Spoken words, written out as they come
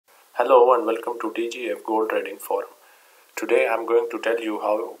Hello and welcome to TGF Gold Trading Forum. Today I'm going to tell you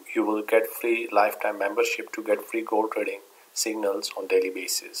how you will get free lifetime membership to get free gold trading signals on daily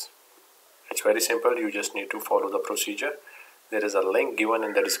basis. It's very simple, you just need to follow the procedure. There is a link given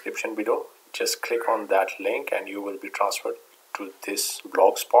in the description below. Just click on that link and you will be transferred to this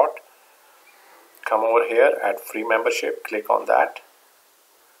blog spot. Come over here at free membership, click on that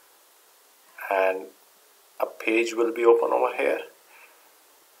and a page will be open over here.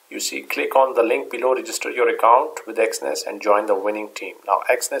 You see, click on the link below, register your account with XNES and join the winning team. Now,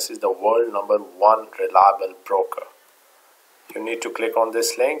 XNES is the world #1 reliable broker. You need to click on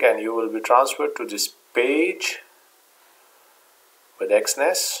this link and you will be transferred to this page with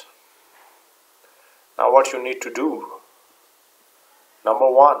XNES. Now, what you need to do: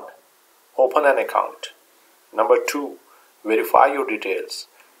 number 1, open an account. Number 2, verify your details.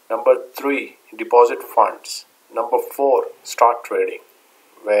 Number 3, deposit funds. Number 4, start trading.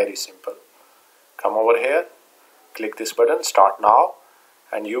 Very simple. Come over here, click this button, start now,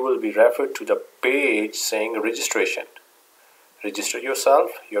 and you will be referred to the page saying registration. Register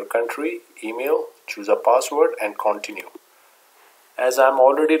yourself, your country, email, choose a password and continue. As I'm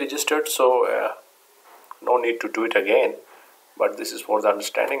already registered, so no need to do it again, but this is for the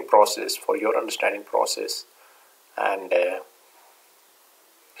understanding process, for your understanding process. And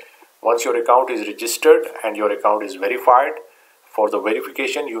once your account is registered and your account is verified, for the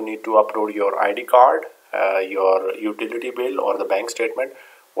verification, you need to upload your ID card, your utility bill or the bank statement,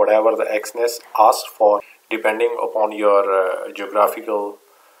 whatever the XNES asks for, depending upon your geographical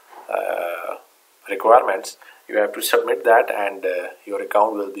requirements. You have to submit that and your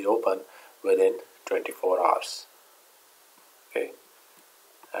account will be open within 24 hours. Okay.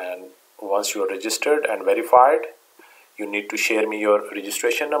 And once you are registered and verified, you need to share me your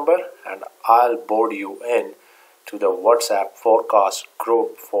registration number and I'll board you in to the WhatsApp forecast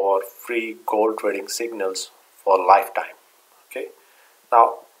group for free gold trading signals for lifetime. Okay.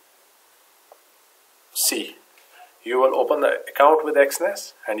 Now, see, you will open the account with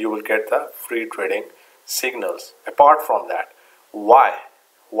XNES and you will get the free trading signals. Apart from that, why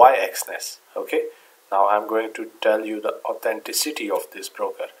XNES? Okay. Now I'm going to tell you the authenticity of this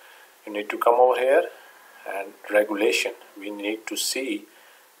broker. You need to come over here and regulation. We need to see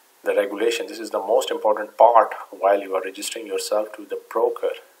the regulation. This is the most important part while you are registering yourself to the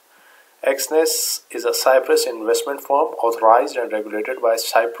broker. XNES is a Cyprus investment firm authorized and regulated by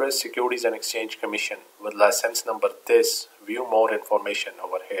Cyprus Securities and Exchange Commission with license number this. View more information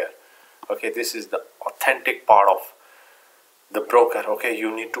over here. Okay, this is the authentic part of the broker. Okay,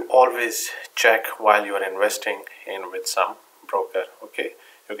 you need to always check while you are investing in with some broker. Okay,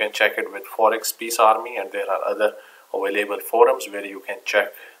 you can check it with Forex Peace Army and there are other available forums where you can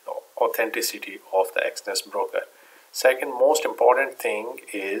check the authenticity of the XNES broker. Second most important thing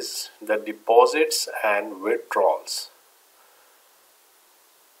is the deposits and withdrawals.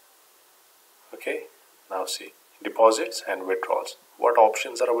 Okay, now see, deposits and withdrawals. What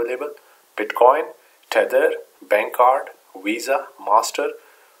options are available? Bitcoin, Tether, bank card, Visa, Master,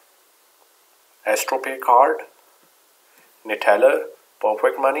 AstroPay card, Neteller,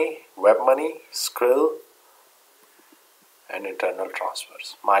 Perfect Money, Web Money, Skrill, and internal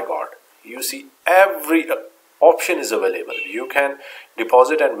transfers. My God, you see every option is available. You can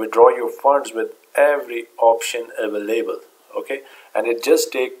deposit and withdraw your funds with every option available. Okay, and it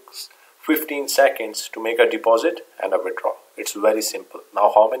just takes 15 seconds to make a deposit and a withdrawal. It's very simple. Now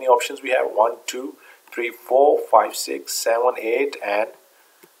how many options we have? 1, 2, 3, 4, 5, 6, 7, 8 and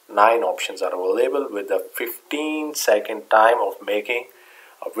 9 options are available with the 15-second time of making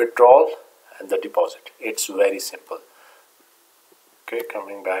a withdrawal and the deposit. It's very simple. Okay,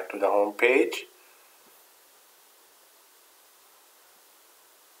 coming back to the home page.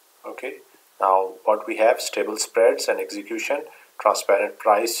 Okay, now what we have: stable spreads and execution, transparent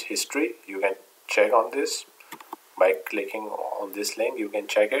price history. You can check on this by clicking on this link. You can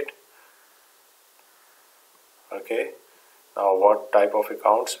check it. Okay, now what type of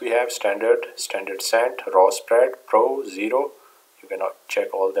accounts we have: standard, standard cent, raw spread, pro, zero. You cannot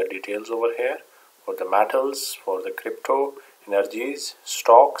check all the details over here. For the metals, for the crypto, energies,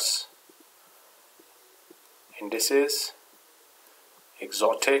 stocks, indices,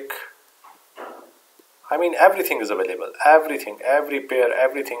 exotic. I mean, everything is available. Everything, every pair,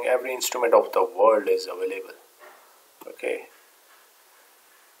 everything, every instrument of the world is available. Okay.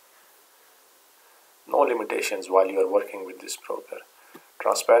 No limitations while you are working with this broker.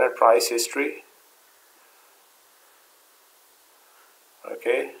 Transparent price history.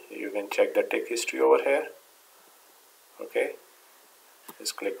 Okay, you can check the tick history over here. Okay,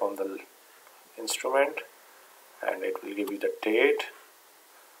 just click on the instrument and it will give you the date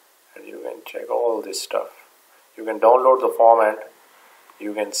and you can check all this stuff. You can download the form and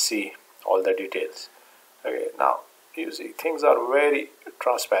you can see all the details. Okay, now you see things are very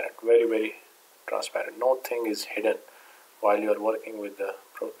transparent, very transparent. Nothing is hidden while you are working with the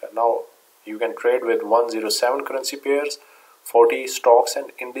broker. Now you can trade with 107 currency pairs, 40 stocks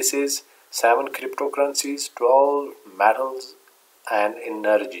and indices, 7 cryptocurrencies, 12 metals and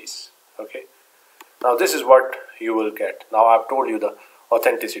energies. Okay, now this is what you will get. Now I've told you the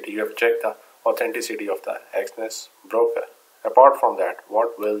authenticity. You have checked the authenticity of the Exness broker. Apart from that,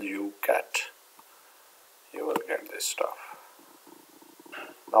 what will you get? You will get this stuff.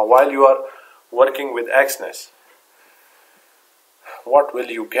 Now while you are working with Exness, what will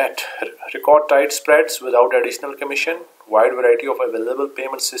you get? Record tight spreads without additional commission, wide variety of available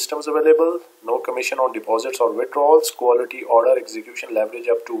payment systems available, no commission on deposits or withdrawals, quality order execution leverage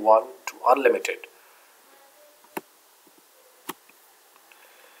up to 1 to unlimited.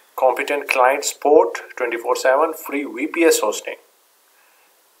 Competent client support 24/7, free VPS hosting.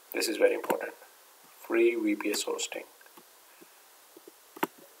 This is very important. Free VPS hosting.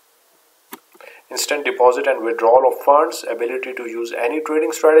 Instant deposit and withdrawal of funds, ability to use any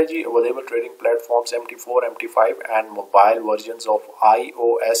trading strategy, available trading platforms MT4, MT5 and mobile versions of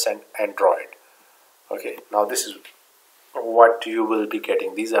iOS and Android. Okay, now this is what you will be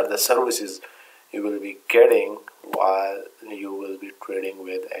getting. These are the services you will be getting while you will be trading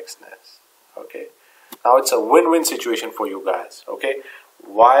with Exness. Okay, now it's a win-win situation for you guys. Okay,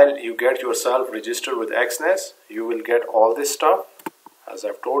 while you get yourself registered with Exness, you will get all this stuff. As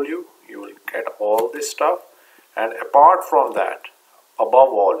I've told you, you will get all this stuff, and apart from that, above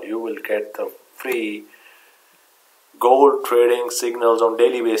all, you will get the free gold trading signals on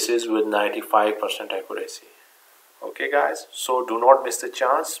daily basis with 95% accuracy. Okay guys, so do not miss the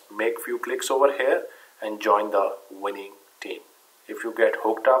chance. Make few clicks over here and join the winning team. If you get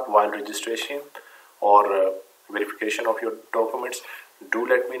hooked up while registration or verification of your documents, do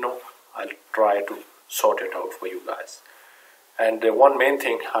let me know. I'll try to sort it out for you guys. And one main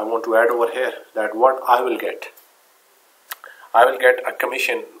thing I want to add over here, that what I will get a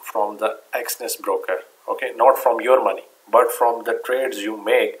commission from the Exness broker. Okay, not from your money, but from the trades you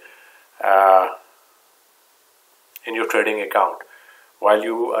make in your trading account. While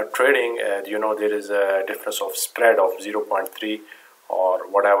you are trading, you know, there is a difference of spread of 0.3 or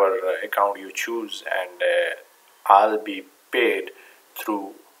whatever account you choose, and I'll be paid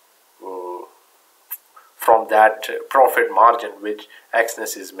through from that profit margin which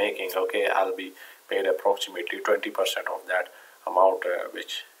Exness is making. Okay, I'll be paid approximately 20% of that amount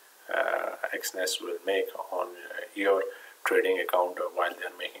which Exness will make on your trading account while they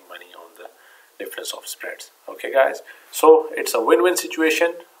are making money on the difference of spreads. Okay guys, so it's a win-win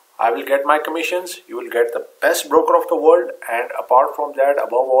situation. I will get my commissions, you will get the best broker of the world, and apart from that,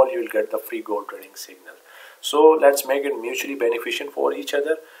 above all, you will get the free gold trading signal. So let's make it mutually beneficial for each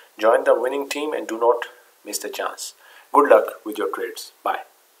other. Join the winning team and do not miss the chance. Good luck with your trades. Bye.